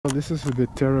Well, this is a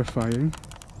bit terrifying.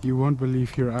 You won't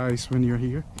believe your eyes when you're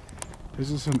here.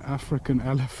 This is an African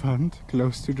elephant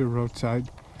close to the roadside.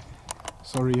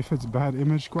 Sorry if it's bad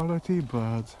image quality,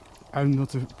 but I'm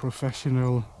not a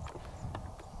professional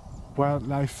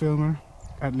wildlife filmer.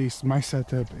 At least my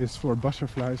setup is for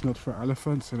butterflies, not for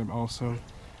elephants, and I'm also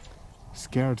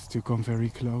scared to come very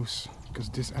close because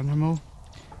this animal,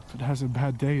 if it has a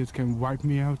bad day, it can wipe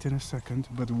me out in a second.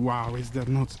 But wow, is that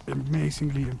not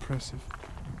amazingly impressive?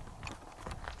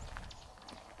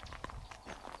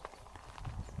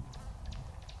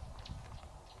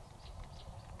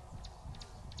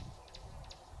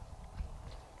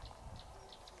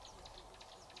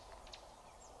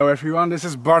 Hello everyone, this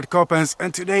is Bart Coppens,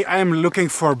 and today I am looking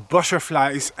for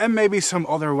butterflies and maybe some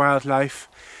other wildlife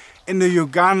in the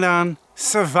Ugandan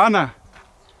savannah.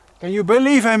 Can you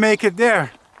believe I make it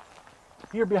there?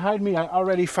 Here behind me I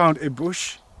already found a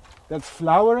bush that's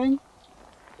flowering.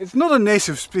 It's not a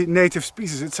native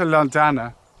species, it's a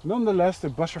lantana. Nonetheless, the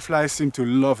butterflies seem to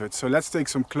love it, so let's take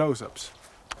some close-ups.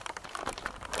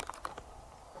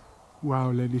 Wow,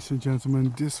 ladies and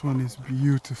gentlemen, this one is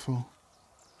beautiful.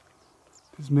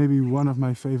 This may be one of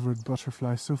my favorite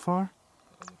butterflies so far.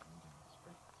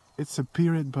 It's a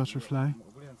period butterfly.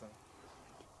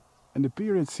 And the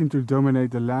periods seem to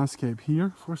dominate the landscape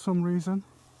here for some reason.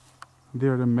 They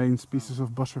are the main species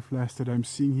of butterflies that I'm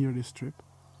seeing here this trip.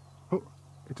 Oh,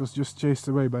 it was just chased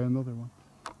away by another one.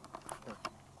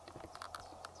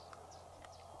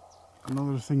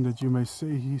 Another thing that you may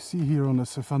see here on the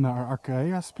savannah are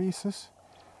acacia species.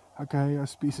 Acacia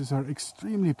species are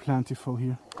extremely plentiful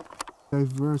here.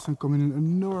 Diverse and come in an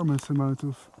enormous amount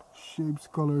of shapes,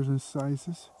 colors and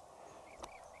sizes.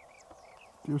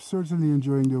 They're certainly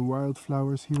enjoying the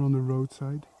wildflowers here on the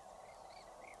roadside.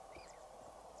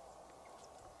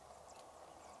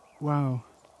 Wow.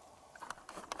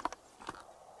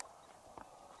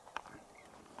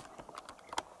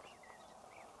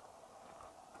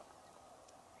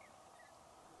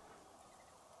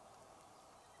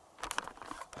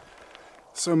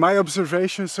 So my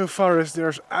observation so far is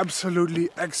there's absolutely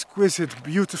exquisite,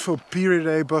 beautiful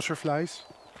Pieridae butterflies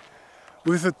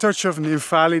with a touch of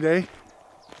Nymphalidae.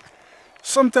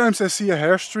 Sometimes I see a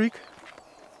hair streak.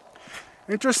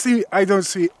 Interestingly, I don't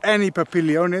see any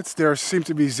papilionids. There seem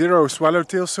to be 0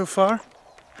 swallowtails so far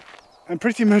and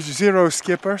pretty much 0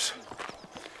 skippers.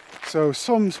 So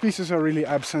some species are really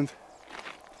absent.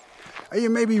 And you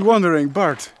may be wondering,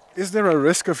 Bart, is there a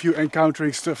risk of you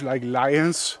encountering stuff like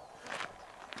lions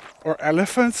or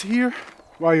elephants here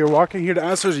while you're walking here? The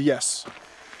answer is yes.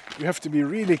 You have to be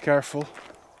really careful.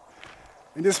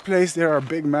 In this place there are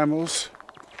big mammals,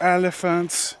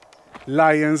 elephants,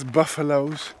 lions,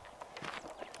 buffaloes,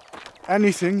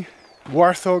 anything,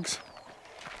 warthogs.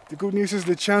 The good news is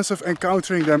the chance of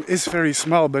encountering them is very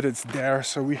small, but it's there,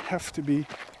 so we have to be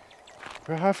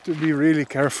really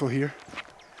careful here.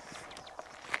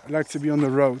 I like to be on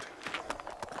the road.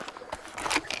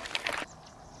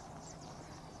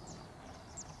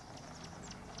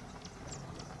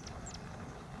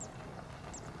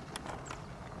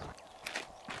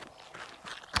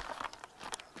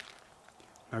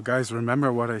 Now guys,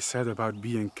 remember what I said about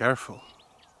being careful.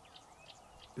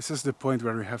 This is the point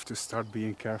where we have to start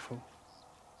being careful.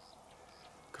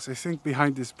 Because I think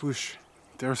behind this bush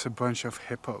there's a bunch of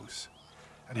hippos.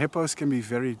 And hippos can be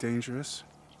very dangerous.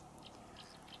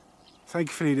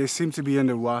 Thankfully they seem to be in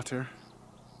the water.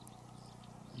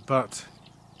 But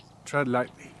tread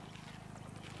lightly.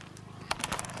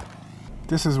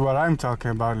 This is what I'm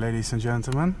talking about, ladies and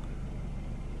gentlemen.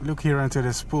 Look here into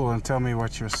this pool and tell me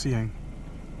what you're seeing.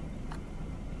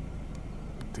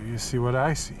 Do you see what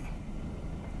I see?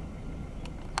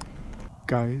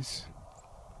 Guys,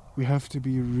 we have to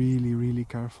be really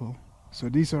careful. So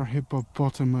these are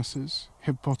hippopotamuses.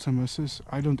 Hippopotamuses.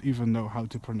 I don't even know how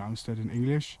to pronounce that in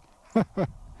English.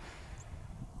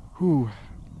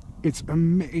 It's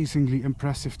amazingly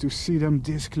impressive to see them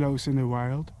this close in the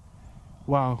wild.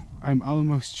 Wow, I'm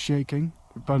almost shaking,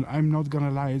 but I'm not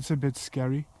gonna lie, it's a bit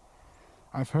scary.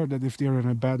 I've heard that if they're in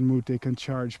a bad mood they can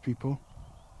charge people.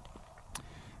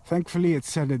 Thankfully it's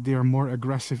said that they are more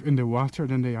aggressive in the water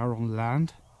than they are on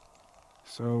land.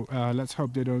 So let's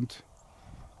hope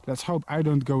I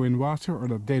don't go in water or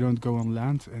that they don't go on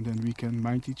land, and then we can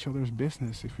mind each other's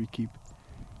business if we keep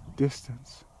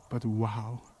distance. But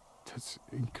wow, that's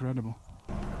incredible.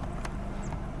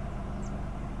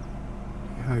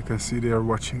 Yeah, I can see they are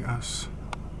watching us.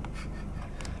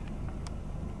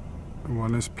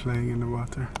 One is playing in the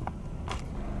water.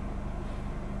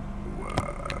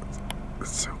 What?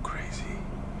 That's so crazy.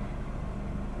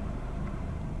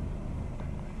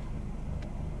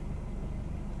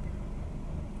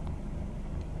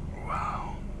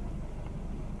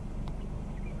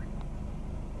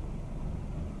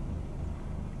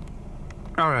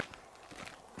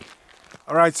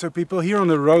 Alright, so people, here on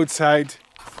the roadside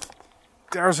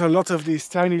there's a lot of these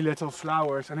tiny little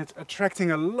flowers and it's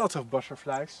attracting a lot of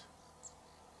butterflies.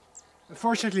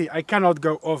 Unfortunately, I cannot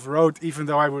go off-road even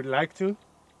though I would like to,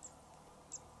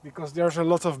 because there's a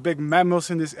lot of big mammals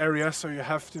in this area, so you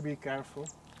have to be careful.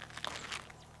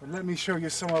 But let me show you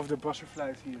some of the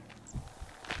butterflies here.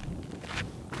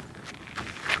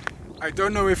 I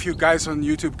don't know if you guys on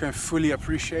YouTube can fully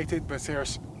appreciate it, but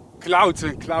there's clouds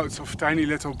and clouds of tiny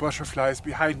little butterflies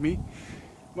behind me.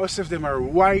 Most of them are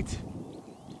white,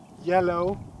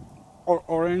 yellow or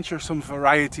orange or some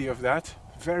variety of that.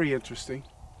 Very interesting.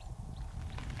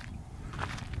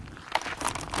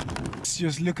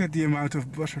 Just look at the amount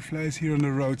of butterflies here on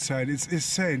the roadside. It's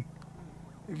insane.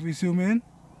 If we zoom in,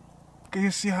 can you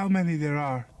see how many there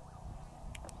are?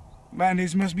 Man,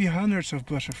 these must be hundreds of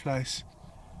butterflies.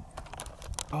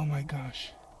 Oh my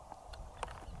gosh.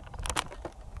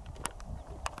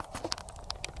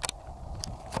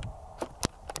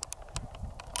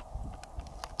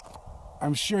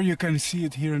 I'm sure you can see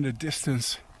it here in the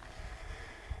distance.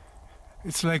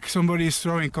 It's like somebody is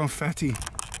throwing confetti.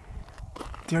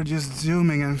 They're just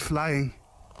zooming and flying.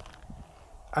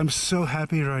 I'm so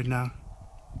happy right now.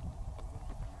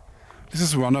 This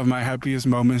is one of my happiest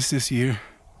moments this year.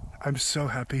 I'm so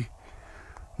happy.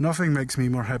 Nothing makes me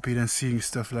more happy than seeing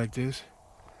stuff like this.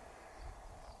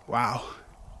 Wow.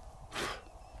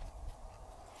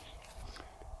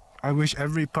 I wish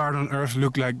every part on Earth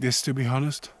looked like this, to be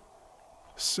honest.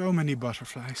 So many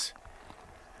butterflies.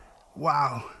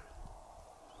 Wow.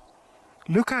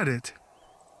 Look at it.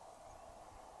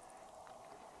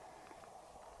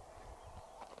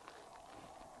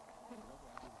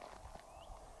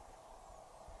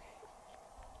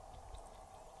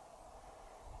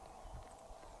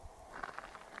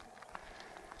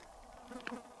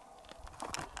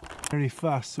 Very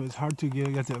fast, so it's hard to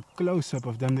get a close-up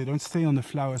of them. They don't stay on the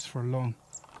flowers for long.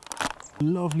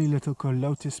 Lovely little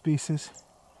colotus species.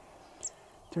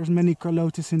 There's many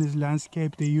colotus in this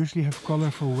landscape. They usually have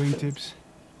colorful wingtips.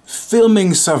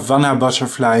 Filming savanna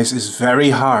butterflies is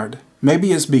very hard.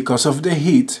 Maybe it's because of the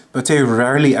heat, but they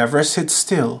rarely ever sit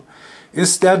still.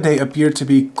 Instead, they appear to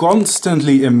be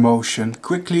constantly in motion,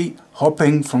 quickly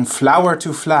hopping from flower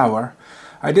to flower.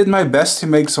 I did my best to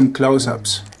make some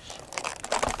close-ups.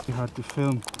 Hard to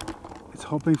film. It's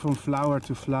hopping from flower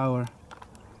to flower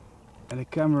and the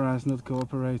camera is not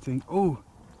cooperating. Oh,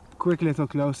 quick little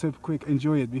close-up, quick,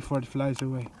 enjoy it before it flies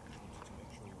away.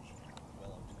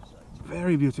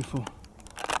 Very beautiful.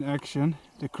 In action,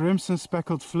 the crimson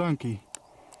speckled flunky,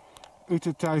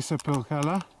 Utetaisa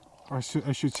pulchella, or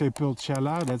I should say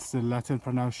pulchella, that's the Latin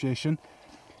pronunciation.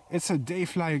 It's a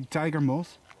day-flying tiger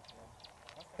moth.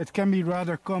 It can be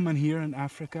rather common here in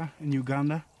Africa, in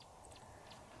Uganda.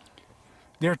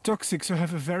 They're toxic, so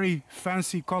have a very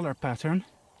fancy color pattern,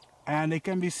 and they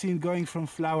can be seen going from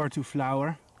flower to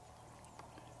flower.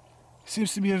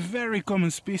 Seems to be a very common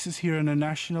species here in the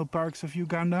national parks of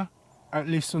Uganda, at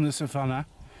least on the savannah.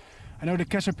 I know the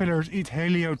caterpillars eat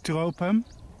Heliotropum,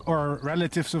 or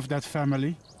relatives of that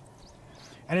family,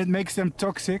 and it makes them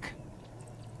toxic.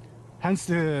 Hence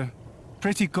the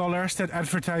pretty colors that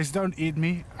advertise "don't eat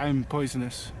me, I'm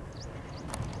poisonous."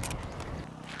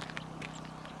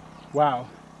 Wow.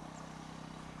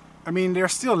 I mean, they're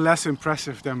still less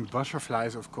impressive than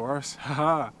butterflies, of course.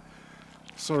 Haha.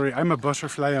 Sorry, I'm a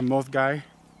butterfly and moth guy.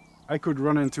 I could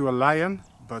run into a lion,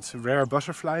 but rare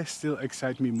butterflies still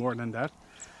excite me more than that.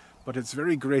 But it's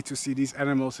very great to see these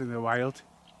animals in the wild.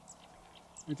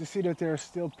 And to see that there are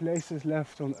still places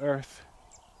left on Earth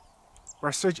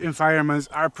where such environments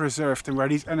are preserved and where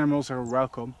these animals are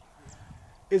welcome.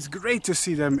 It's great to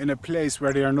see them in a place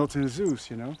where they are not in zoos,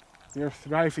 you know. They're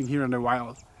thriving here in the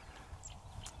wild.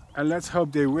 And let's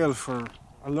hope they will for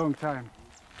a long time.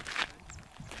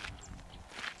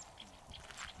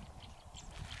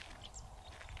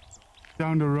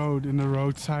 Down the road, in the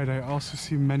roadside, I also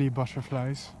see many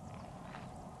butterflies.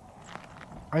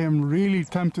 I am really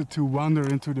tempted to wander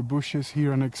into the bushes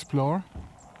here and explore,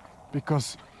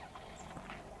 because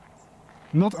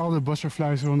not all the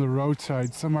butterflies are on the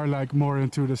roadside. Some are like more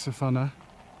into the savannah.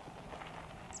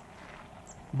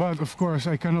 But of course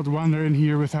I cannot wander in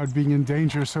here without being in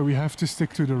danger, so we have to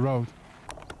stick to the road.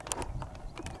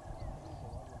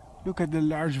 Look at the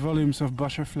large volumes of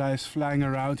butterflies flying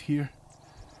around here.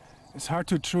 It's hard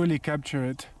to truly capture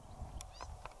it.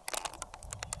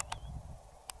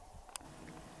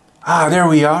 Ah, there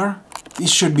we are.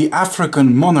 These should be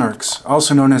African monarchs,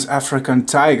 also known as African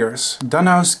tigers,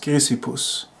 Danaus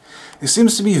chrysipus. It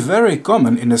seems to be very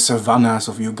common in the savannas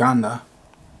of Uganda.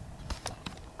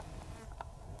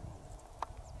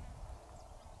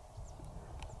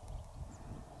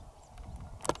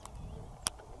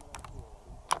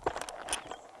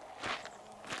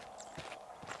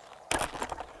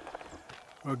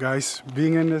 Well guys,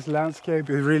 being in this landscape,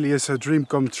 it really is a dream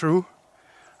come true.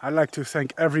 I'd like to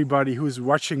thank everybody who is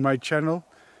watching my channel,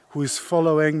 who is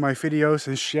following my videos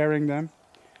and sharing them.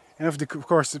 And of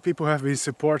course the people who have been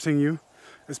supporting you.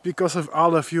 It's because of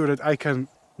all of you that I can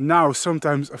now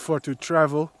sometimes afford to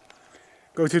travel,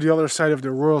 go to the other side of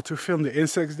the world to film the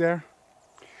insects there.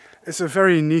 It's a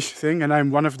very niche thing and I'm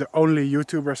one of the only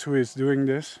YouTubers who is doing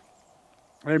this.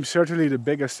 I'm certainly the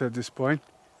biggest at this point.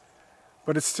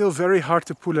 But it's still very hard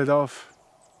to pull it off.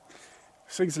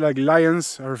 Things like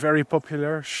lions are very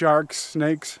popular, sharks,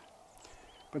 snakes.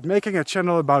 But making a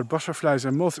channel about butterflies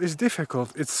and moths is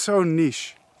difficult. It's so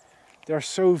niche. There are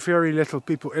so very little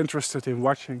people interested in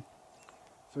watching.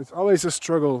 So it's always a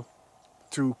struggle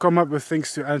to come up with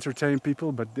things to entertain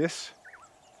people, but this...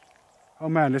 Oh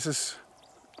man, it's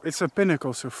a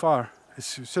pinnacle so far.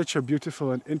 It's such a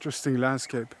beautiful and interesting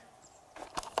landscape.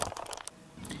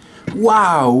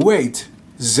 Wow, wait,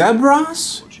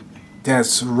 zebras?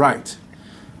 That's right.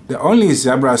 The only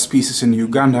zebra species in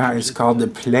Uganda is called the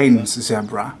plains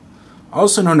zebra,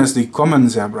 also known as the common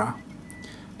zebra.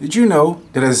 Did you know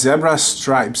that a zebra's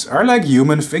stripes are like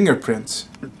human fingerprints,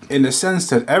 in the sense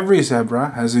that every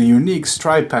zebra has a unique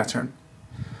stripe pattern?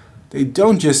 They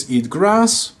don't just eat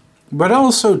grass, but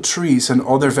also trees and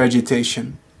other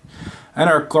vegetation, and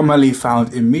are commonly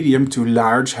found in medium to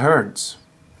large herds.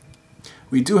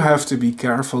 We do have to be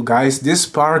careful, guys. This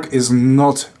park is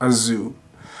not a zoo.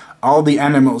 All the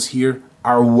animals here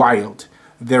are wild.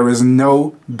 There is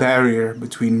no barrier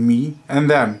between me and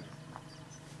them.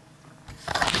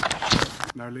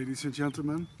 Now, ladies and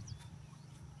gentlemen,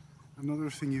 another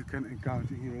thing you can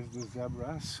encounter here is the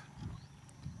zebras.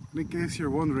 And in case you're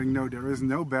wondering, no, there is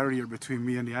no barrier between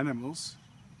me and the animals.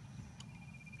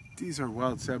 These are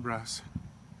wild zebras.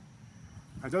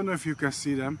 I don't know if you can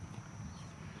see them.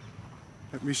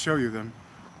 Let me show you them.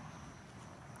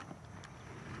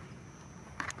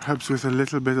 Perhaps with a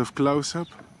little bit of close-up.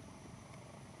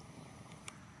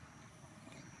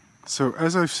 So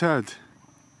as I've said,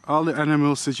 all the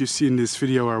animals that you see in this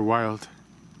video are wild.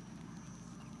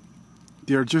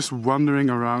 They are just wandering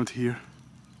around here.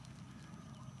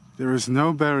 There is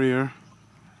no barrier,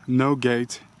 no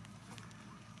gate,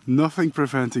 nothing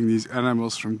preventing these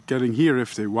animals from getting here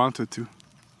if they wanted to.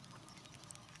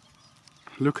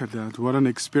 Look at that, what an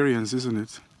experience, isn't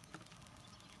it?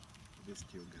 Visit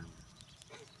Uganda.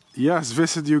 Yes,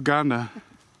 visit Uganda.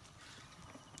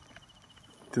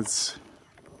 That's...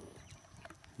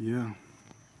 yeah.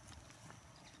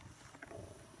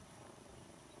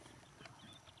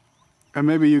 And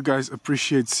maybe you guys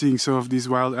appreciate seeing some of these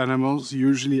wild animals.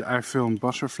 Usually I film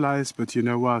butterflies, but you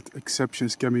know what?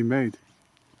 Exceptions can be made.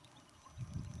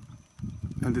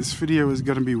 And this video is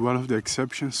gonna be one of the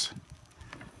exceptions.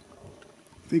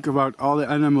 Think about all the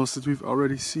animals that we've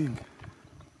already seen.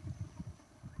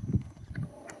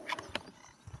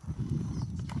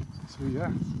 So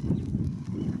yeah.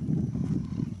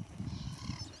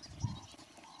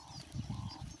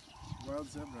 Wild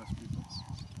zebras, people.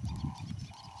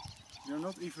 They're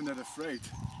not even that afraid.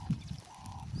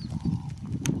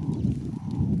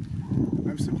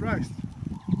 I'm surprised.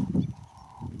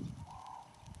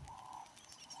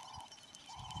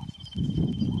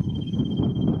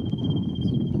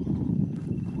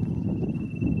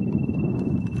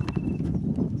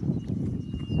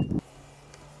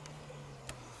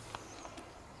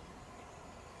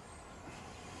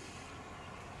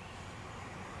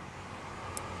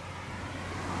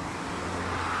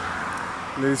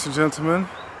 Ladies and gentlemen,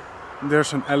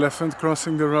 there's an elephant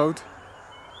crossing the road.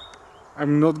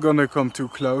 I'm not gonna come too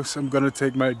close, I'm gonna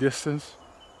take my distance.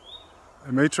 I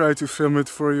may try to film it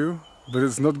for you, but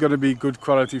it's not gonna be good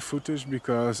quality footage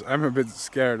because I'm a bit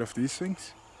scared of these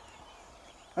things.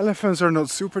 Elephants are not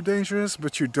super dangerous,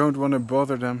 but you don't want to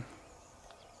bother them.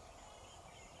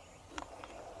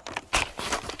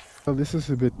 Well, this is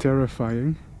a bit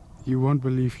terrifying. You won't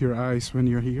believe your eyes when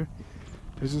you're here.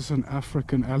 This is an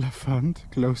African elephant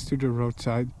close to the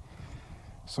roadside.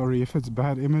 Sorry if it's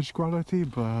bad image quality,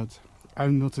 but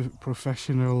I'm not a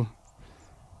professional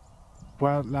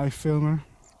wildlife filmer.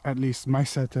 At least my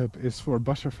setup is for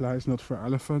butterflies, not for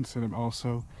elephants, and I'm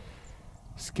also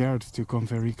scared to come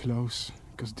very close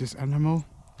because this animal,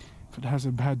 if it has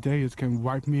a bad day, it can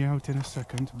wipe me out in a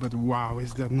second. But wow,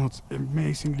 is that not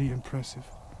amazingly impressive?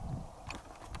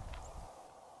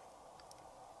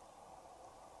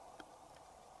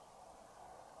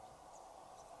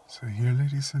 So here,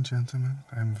 ladies and gentlemen,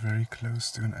 I'm very close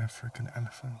to an African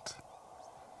elephant.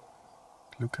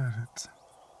 Look at it.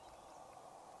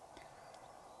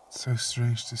 It's so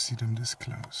strange to see them this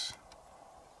close.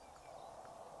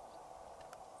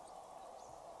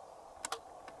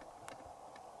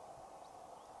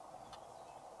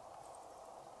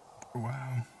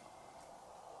 Wow.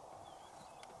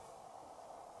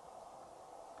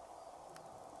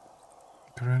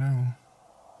 Incredible.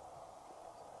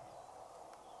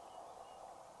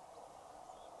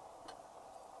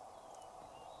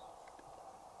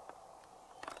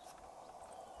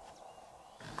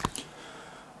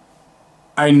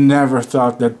 I never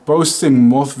thought that posting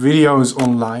moth videos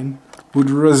online would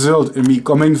result in me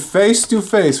coming face to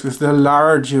face with the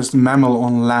largest mammal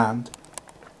on land.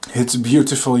 It's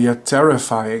beautiful yet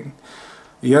terrifying.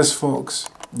 Yes, folks,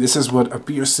 this is what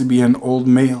appears to be an old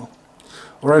male,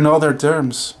 or in other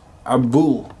terms, a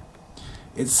bull.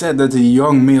 It's said that the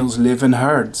young males live in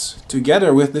herds,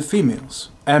 together with the females,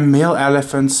 and male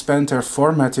elephants spend their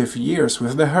formative years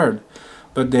with the herd,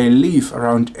 but they leave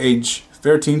around age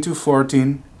 13 to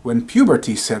 14 when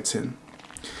puberty sets in.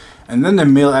 And then the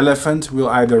male elephant will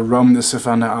either roam the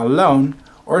savanna alone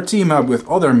or team up with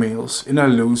other males in a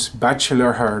loose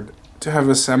bachelor herd to have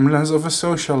a semblance of a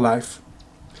social life.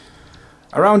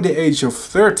 Around the age of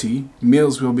 30,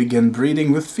 males will begin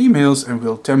breeding with females and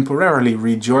will temporarily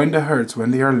rejoin the herds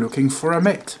when they are looking for a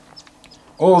mate.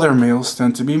 Older males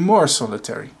tend to be more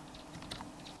solitary.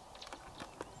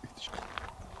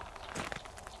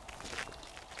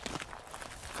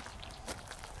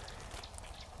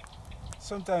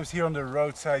 Sometimes here on the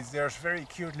roadsides there's very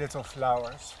cute little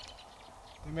flowers.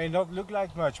 They may not look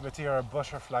like much, but they are a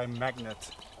butterfly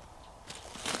magnet.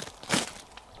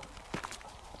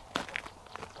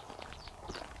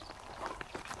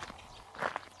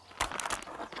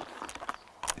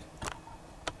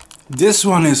 This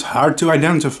one is hard to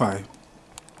identify.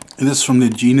 It is from the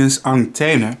genus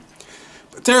Anthene,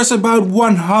 but there's about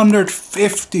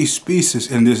 150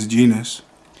 species in this genus.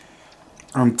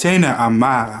 Anthene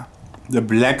amara, the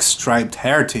black striped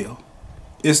hairtail,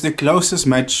 is the closest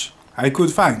match I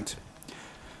could find.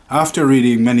 After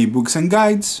reading many books and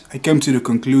guides, I came to the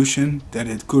conclusion that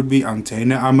it could be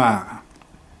Anthene amara.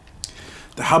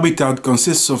 The habitat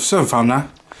consists of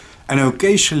savanna and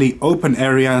occasionally open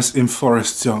areas in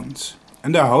forest zones,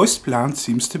 and the host plant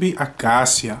seems to be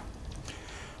acacia.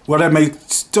 Well, that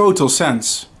makes total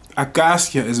sense.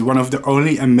 Acacia is one of the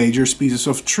only and major species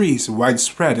of trees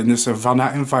widespread in the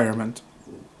savanna environment.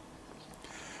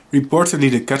 Reportedly,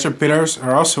 the caterpillars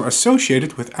are also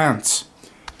associated with ants.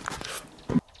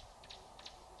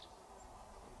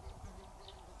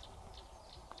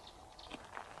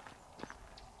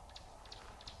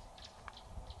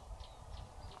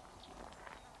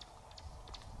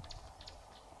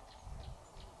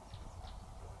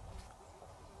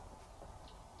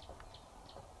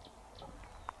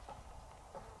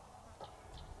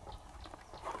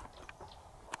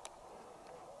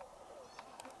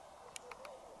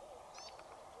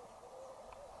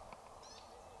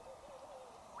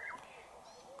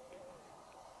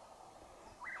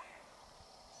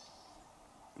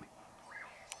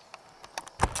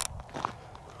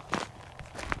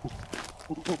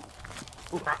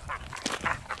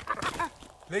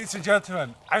 Ladies and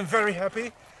gentlemen, I'm very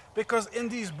happy because in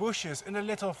these bushes, in the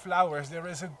little flowers, there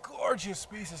is a gorgeous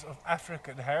species of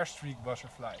African hair-streaked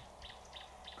butterfly.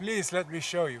 Please let me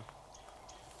show you.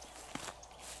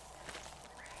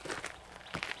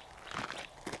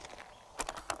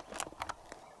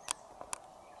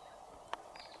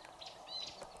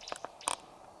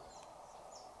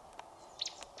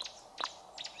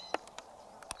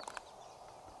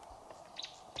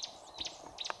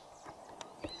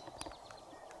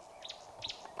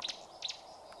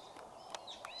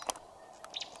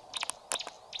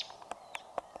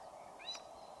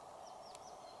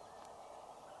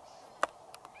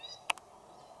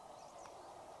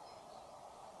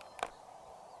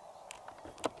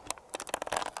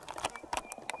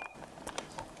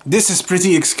 This is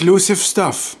pretty exclusive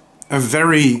stuff. A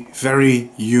very, very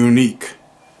unique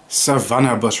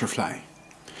savanna butterfly.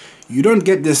 You don't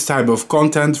get this type of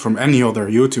content from any other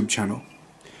YouTube channel.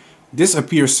 This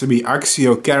appears to be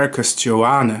Axiocarchus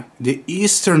joanne, the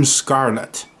eastern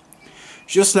scarlet.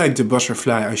 Just like the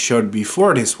butterfly I showed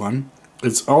before this one,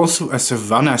 it's also a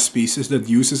savanna species that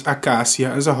uses acacia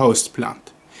as a host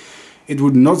plant. It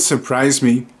would not surprise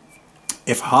me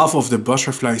if half of the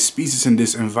butterfly species in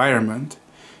this environment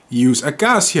use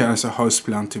acacia as a host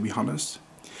plant, to be honest.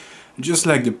 Just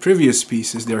like the previous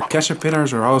species, their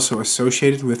caterpillars are also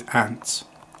associated with ants.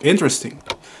 Interesting.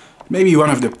 Maybe one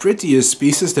of the prettiest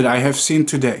species that I have seen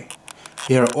today.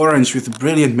 They are orange with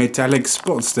brilliant metallic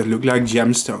spots that look like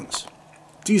gemstones.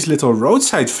 These little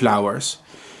roadside flowers,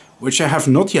 which I have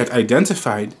not yet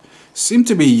identified, seem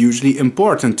to be hugely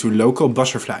important to local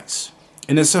butterflies.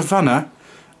 In the savanna,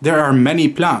 there are many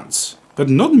plants, but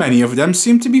not many of them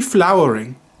seem to be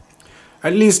flowering.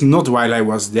 At least not while I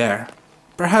was there.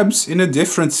 perhaps in a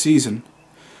different season.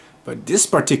 But this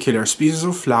particular species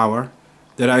of flower,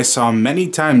 that I saw many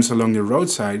times along the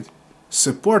roadside,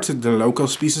 supported the local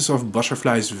species of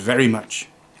butterflies very much.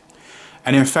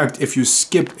 And in fact, if you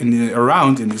skip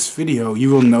around in this video, you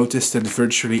will notice that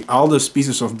virtually all the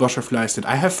species of butterflies that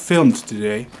I have filmed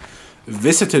today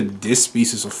visited this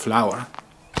species of flower.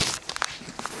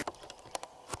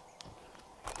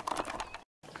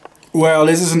 Well,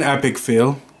 this is an epic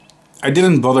fail. I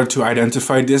didn't bother to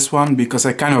identify this one because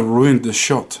I kind of ruined the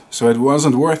shot, so it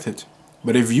wasn't worth it.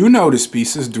 But if you know the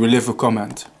species, do leave a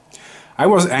comment. I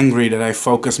was angry that I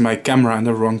focused my camera in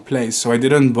the wrong place, so I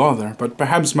didn't bother, but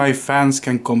perhaps my fans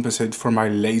can compensate for my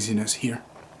laziness here.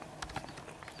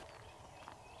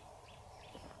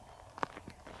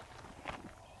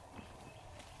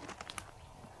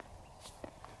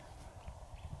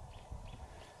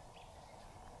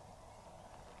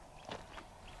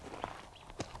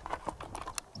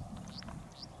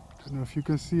 I don't know if you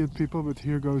can see it, people, but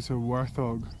here goes a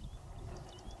warthog.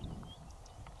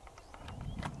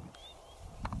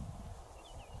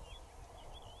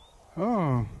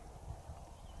 Oh.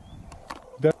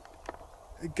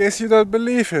 In case you don't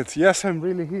believe it, yes, I'm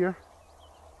really here.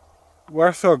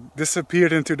 Warthog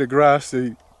disappeared into the grass.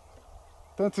 They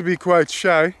tend to be quite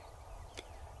shy.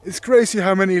 It's crazy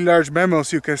how many large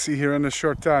mammals you can see here in a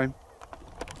short time.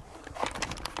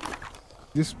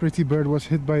 This pretty bird was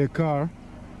hit by a car.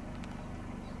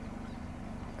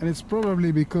 And it's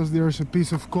probably because there's a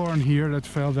piece of corn here that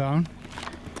fell down.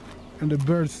 And the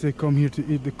birds, they come here to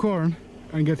eat the corn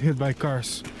and get hit by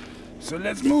cars. So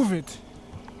let's move it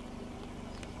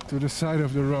to the side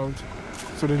of the road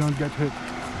so they don't get hit.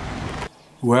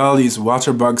 Well, these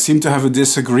water bugs seem to have a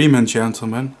disagreement,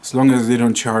 gentlemen. As long as they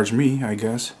don't charge me, I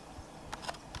guess.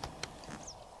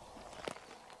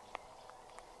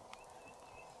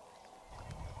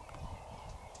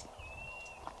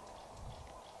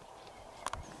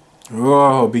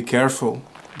 Oh, be careful.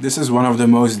 This is one of the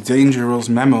most dangerous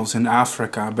mammals in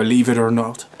Africa, believe it or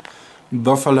not.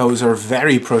 Buffaloes are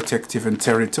very protective and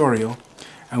territorial,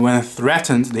 and when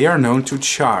threatened they are known to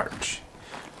charge.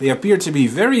 They appear to be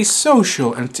very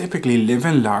social and typically live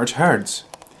in large herds.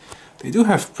 They do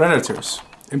have predators,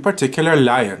 in particular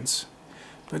lions,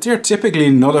 but they are typically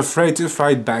not afraid to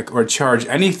fight back or charge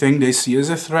anything they see as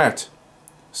a threat.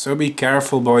 So be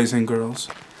careful, boys and girls.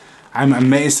 I'm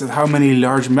amazed at how many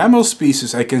large mammal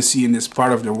species I can see in this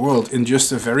part of the world in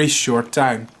just a very short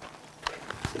time.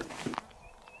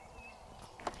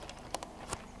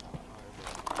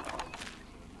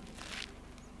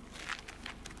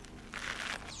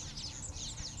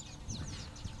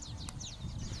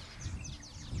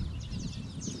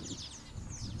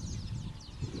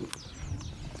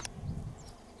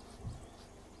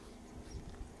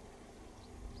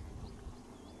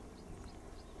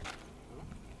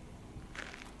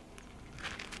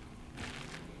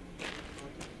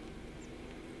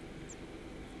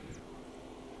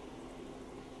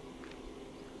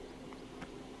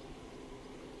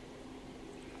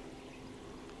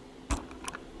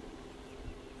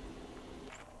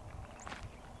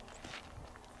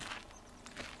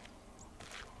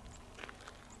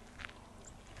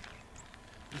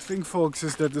 The thing, folks,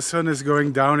 is that the sun is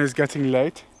going down, it's getting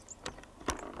late.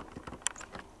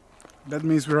 That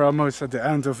means we're almost at the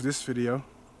end of this video.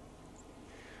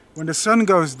 When the sun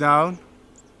goes down,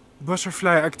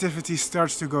 butterfly activity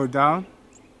starts to go down.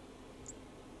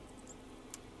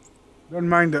 Don't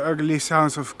mind the ugly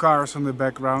sounds of cars on the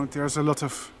background. There's a lot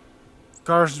of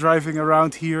cars driving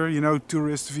around here, you know,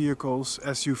 tourist vehicles,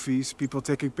 SUVs, people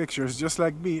taking pictures, just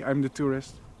like me, I'm the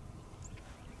tourist.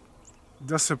 It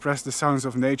does suppress the sounds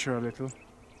of nature a little.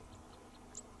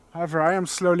 However, I am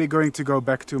slowly going to go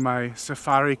back to my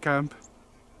safari camp,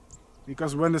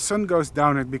 because when the sun goes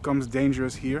down it becomes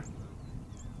dangerous here.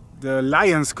 The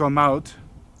lions come out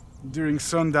during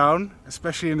sundown,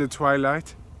 especially in the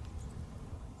twilight.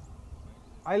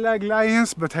 I like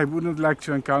lions, but I wouldn't like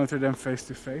to encounter them face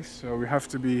to face, so we have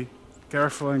to be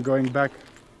careful in going back.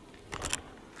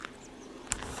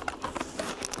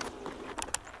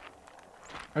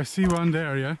 I see one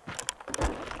there, yeah?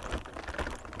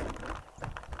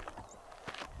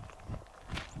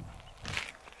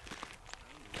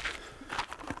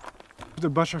 The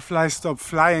butterflies stop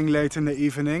flying late in the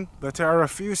evening, but there are a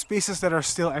few species that are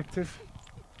still active.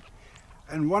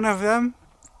 And one of them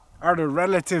are the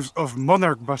relatives of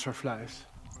monarch butterflies.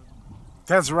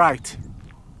 That's right.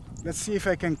 Let's see if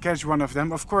I can catch one of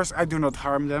them. Of course, I do not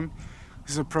harm them.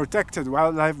 This is a protected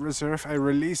wildlife reserve. I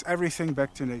release everything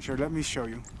back to nature. Let me show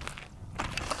you.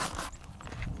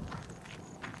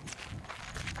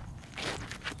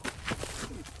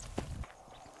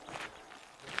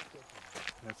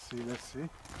 let's see.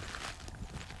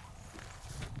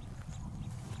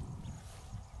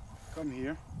 Come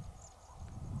here.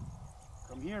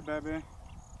 Come here, baby.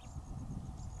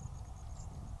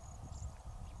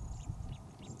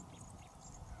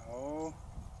 Oh.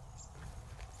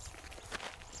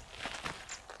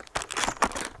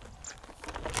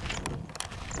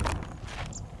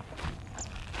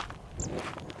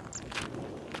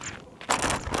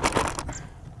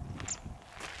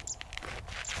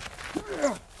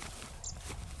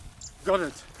 Got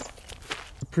it.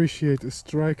 Appreciate a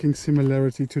striking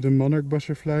similarity to the monarch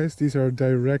butterflies. These are a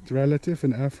direct relative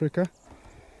in Africa.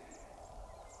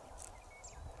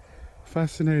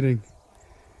 Fascinating.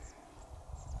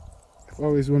 I've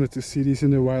always wanted to see these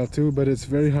in the wild too, but it's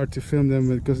very hard to film them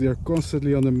because they are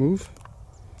constantly on the move.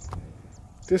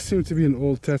 This seems to be an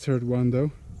old tattered one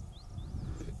though.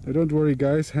 Now don't worry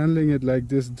guys, handling it like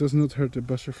this does not hurt the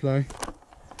butterfly.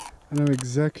 I know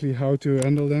exactly how to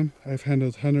handle them. I've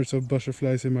handled hundreds of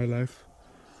butterflies in my life.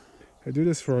 I do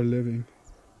this for a living.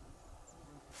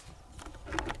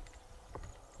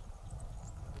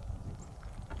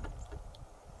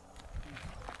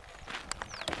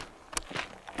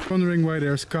 Wondering why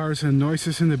there's cars and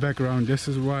noises in the background. This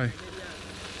is why.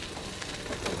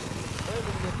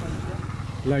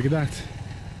 Like that.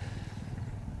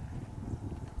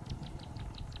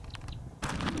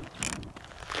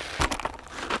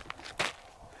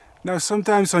 Now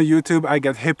sometimes on YouTube I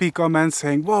get hippie comments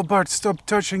saying, "Well Bart, stop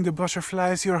touching the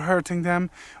butterflies, you're hurting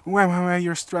them,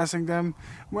 you're stressing them,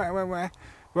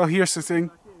 Well, here's the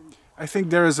thing, I think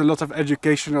there is a lot of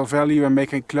educational value in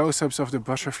making close-ups of the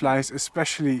butterflies,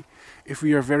 especially if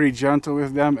we are very gentle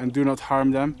with them and do not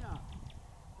harm them.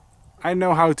 I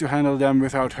know how to handle them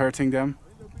without hurting them,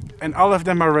 and all of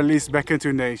them are released back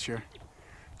into nature.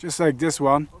 Just like this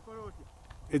one,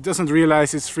 it doesn't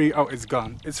realize it's free, oh it's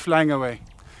gone, it's flying away.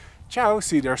 Ciao,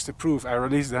 see there's the proof, I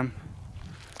released them.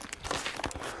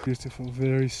 Beautiful,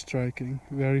 very striking,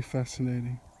 very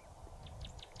fascinating.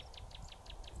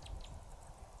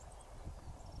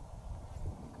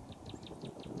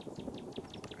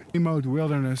 Remote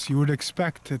wilderness, you would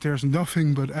expect that there's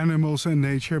nothing but animals in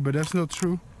nature, but that's not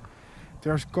true.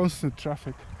 There's constant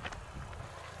traffic.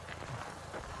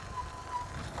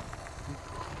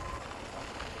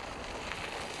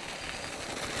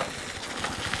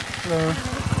 Hello.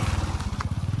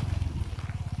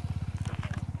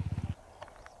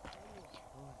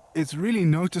 It's really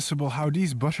noticeable how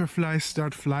these butterflies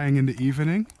start flying in the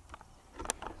evening.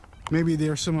 Maybe they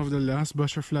are some of the last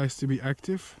butterflies to be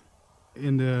active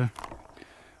when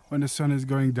the sun is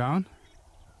going down.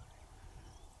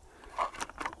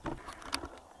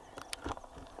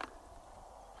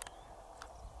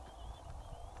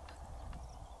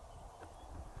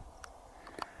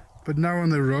 But now on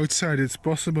the roadside it's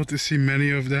possible to see many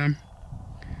of them.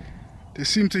 They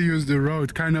seem to use the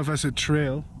road kind of as a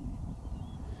trail.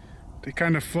 They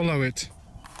kind of follow it.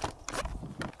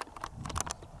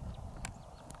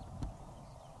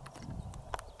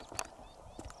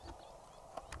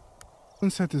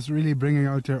 Sunset is really bringing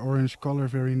out their orange color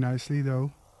very nicely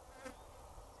though.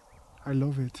 I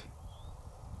love it.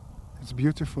 It's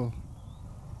beautiful.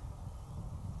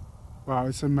 Wow,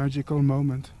 it's a magical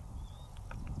moment.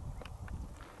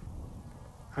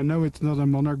 I know it's not a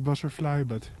monarch butterfly,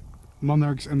 but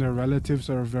monarchs and their relatives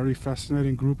are a very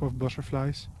fascinating group of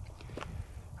butterflies.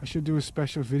 I should do a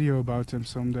special video about them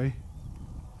someday.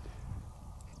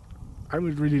 I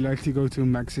would really like to go to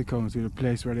Mexico, to the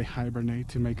place where they hibernate,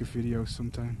 to make a video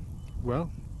sometime. Well,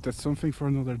 that's something for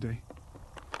another day.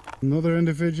 Another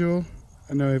individual.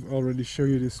 I know I've already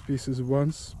shown you this species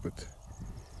once, but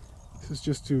this is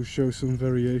just to show some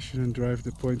variation and drive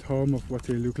the point home of what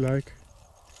they look like.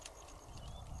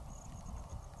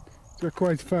 They're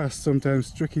quite fast,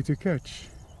 sometimes tricky to catch.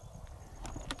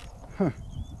 Huh.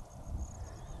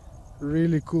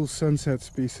 Really cool sunset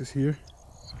species here.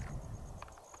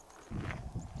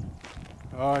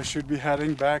 Oh, I should be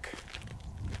heading back.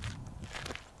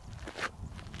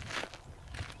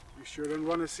 You sure don't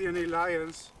want to see any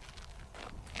lions?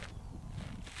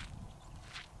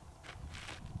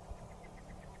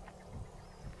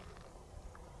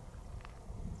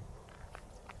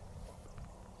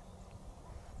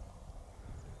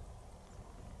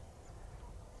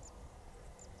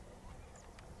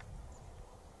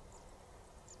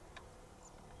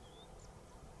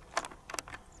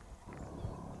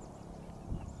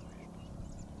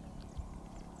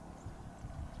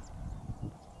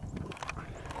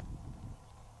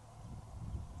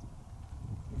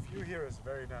 The view here is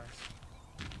very nice.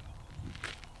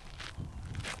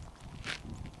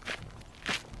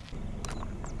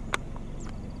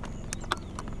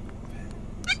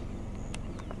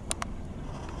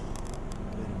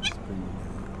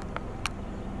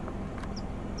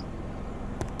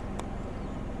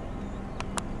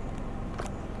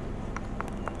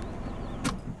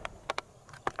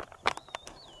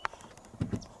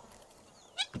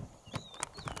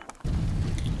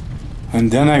 And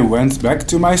then I went back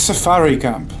to my safari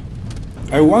camp.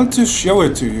 I want to show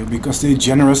it to you because they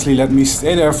generously let me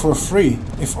stay there for free.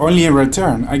 If only in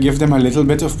return I give them a little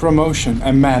bit of promotion.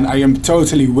 And man, I am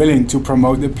totally willing to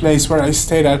promote the place where I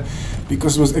stayed at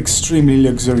because it was extremely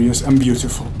luxurious and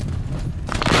beautiful.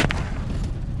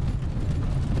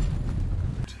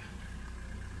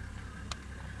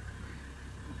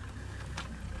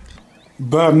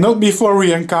 But not before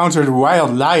we encountered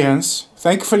wild lions.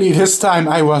 Thankfully this time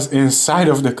I was inside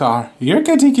of the car. Here,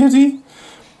 kitty kitty.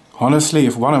 Honestly,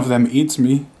 if one of them eats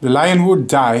me, the lion would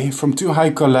die from too high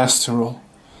cholesterol.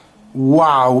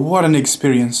 Wow, what an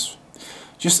experience.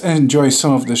 Just enjoy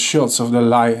some of the shots of the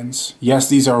lions. Yes,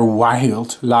 these are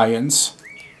wild lions.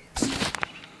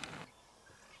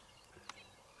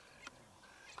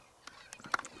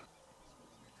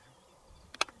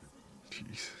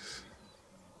 Jesus.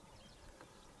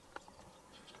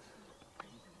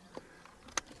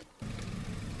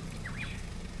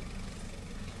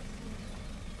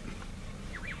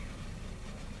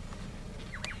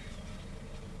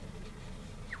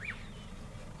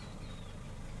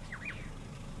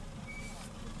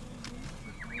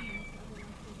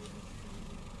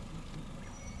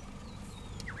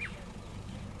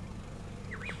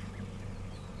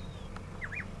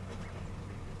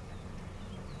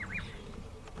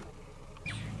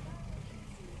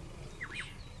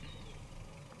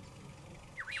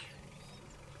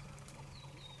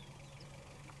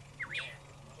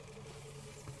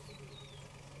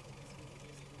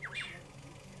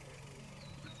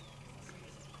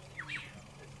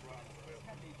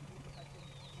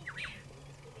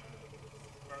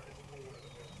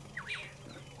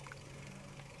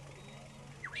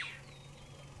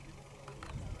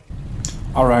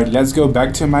 Alright, let's go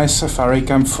back to my safari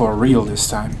camp for real this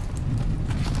time.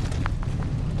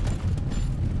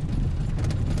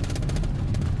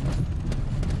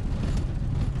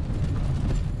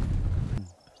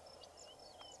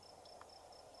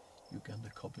 Uganda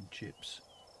Coppens chips.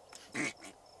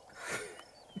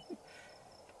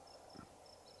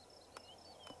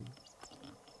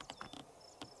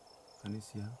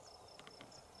 Alicia.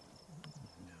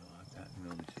 I can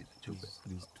only see the two bits.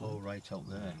 Oh, right out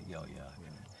there. Yeah, yeah.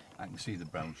 I can see the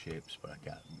brown shapes, but I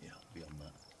can't, beyond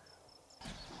that.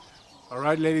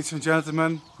 Alright, ladies and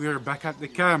gentlemen, we are back at the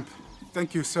camp.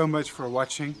 Thank you so much for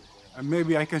watching. And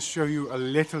maybe I can show you a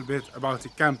little bit about the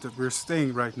camp that we're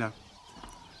staying right now.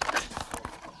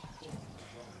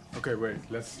 Okay, wait,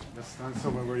 let's stand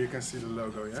somewhere where you can see the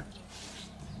logo, yeah?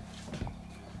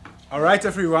 Alright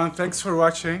everyone, thanks for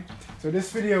watching. So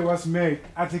this video was made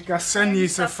at the Kasenyi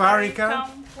Safari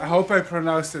Camp. I hope I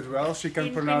pronounced it well. She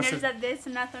can pronounce it.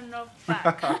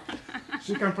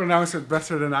 She can pronounce it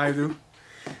better than I do.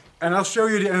 And I'll show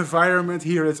you the environment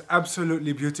here. It's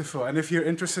absolutely beautiful. And if you're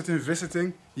interested in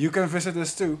visiting, you can visit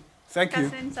us too. Thank you.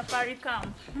 Kasenyi Safari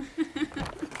Camp.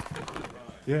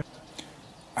 Yeah.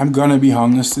 I'm gonna be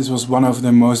honest, this was one of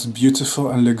the most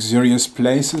beautiful and luxurious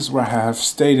places where I have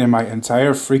stayed in my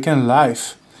entire freaking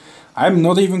life. I'm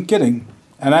not even kidding.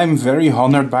 And I'm very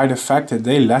honored by the fact that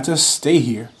they let us stay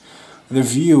here. The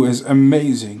view is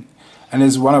amazing. And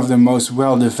is one of the most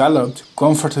well-developed,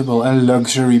 comfortable and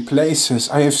luxury places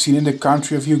I have seen in the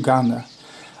country of Uganda.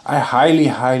 I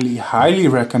highly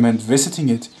recommend visiting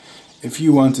it if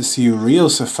you want to see real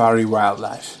safari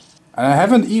wildlife. And I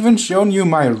haven't even shown you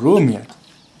my room yet.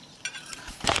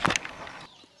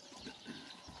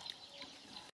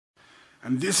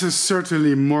 And this is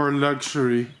certainly more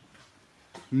luxury,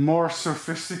 more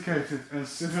sophisticated and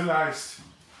civilized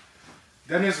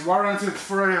than is warranted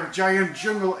for a giant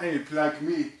jungle ape like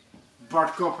me,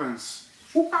 Bart Coppens.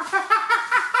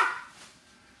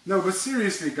 No, but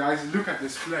seriously guys, look at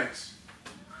this place.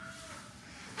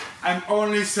 I'm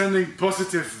only sending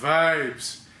positive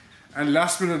vibes. And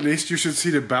last but not least, you should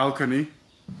see the balcony,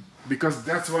 because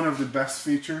that's one of the best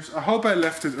features. I hope I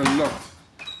left it unlocked.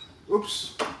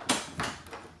 Oops.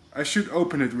 I should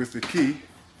open it with the key.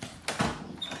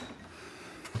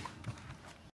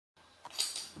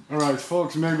 Alright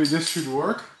folks, maybe this should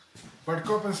work. Bart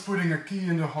Coppens putting a key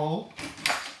in the hole.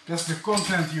 That's the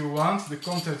content you want, the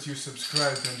content you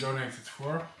subscribed and donated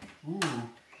for. Ooh.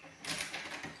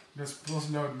 Let's plus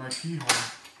load my keyhole.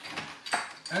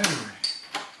 Anyway.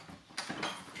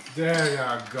 There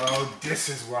you go. This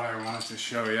is what I wanted to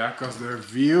show you, because the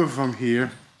view from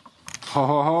here. Ho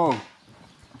ho ho.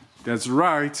 That's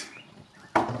right.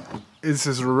 This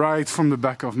is right from the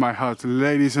back of my hut.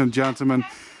 Ladies and gentlemen,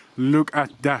 look at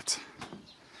that.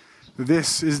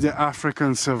 This is the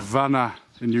African savanna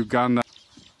in Uganda.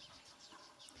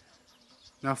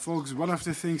 Now folks, one of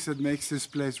the things that makes this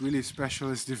place really special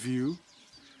is the view.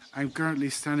 I'm currently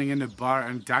standing in the bar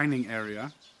and dining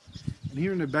area. And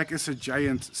here in the back is a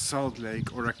giant salt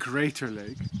lake or a crater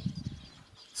lake.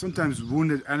 Sometimes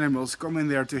wounded animals come in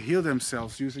there to heal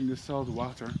themselves using the salt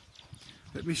water.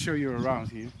 Let me show you around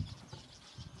here.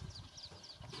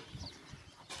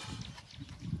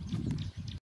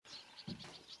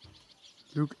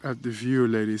 Look at the view,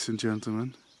 ladies and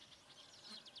gentlemen.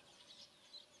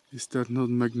 Is that not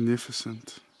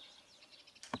magnificent?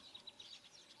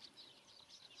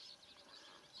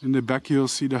 In the back you'll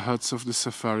see the huts of the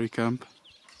safari camp.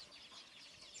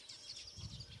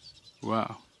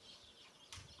 Wow.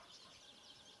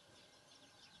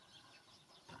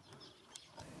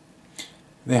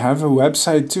 They have a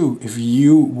website too. If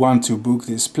you want to book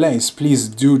this place, please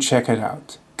do check it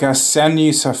out.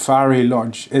 Kasenyi Safari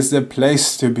Lodge is the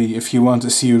place to be if you want to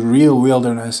see real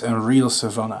wilderness and real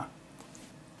savanna.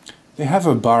 They have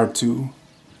a bar too,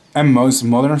 and most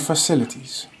modern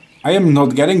facilities. I am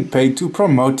not getting paid to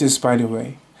promote this, by the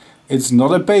way. It's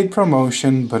not a paid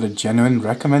promotion, but a genuine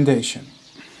recommendation.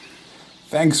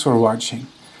 Thanks for watching.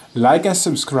 Like and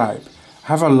subscribe. I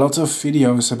have a lot of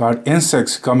videos about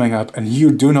insects coming up and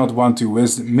you do not want to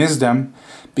miss them,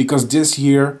 because this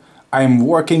year I am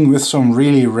working with some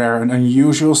really rare and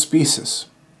unusual species.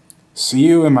 See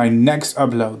you in my next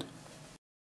upload.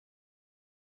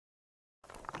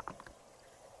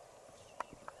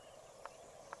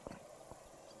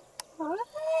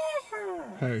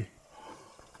 Hey.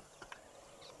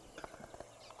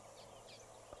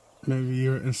 Maybe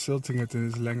you're insulting it in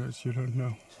his language, you don't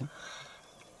know.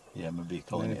 Yeah, maybe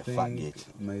calling it a fat git.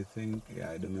 May think,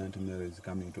 yeah, the mountain mare is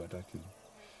coming to attack you.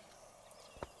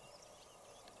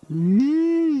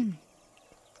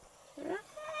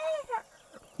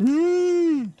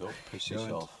 Don't piss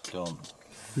yourself, don't.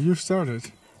 You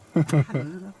started.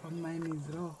 Mine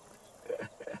is raw.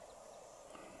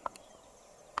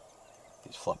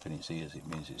 It's flapping its ears, it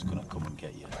means it's gonna come and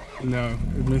get you. No,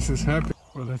 it means it's happy.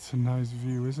 Well, that's a nice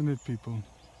view, isn't it, people?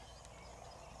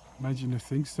 Imagine the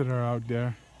things that are out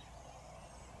there.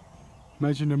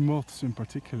 Imagine the moths in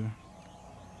particular.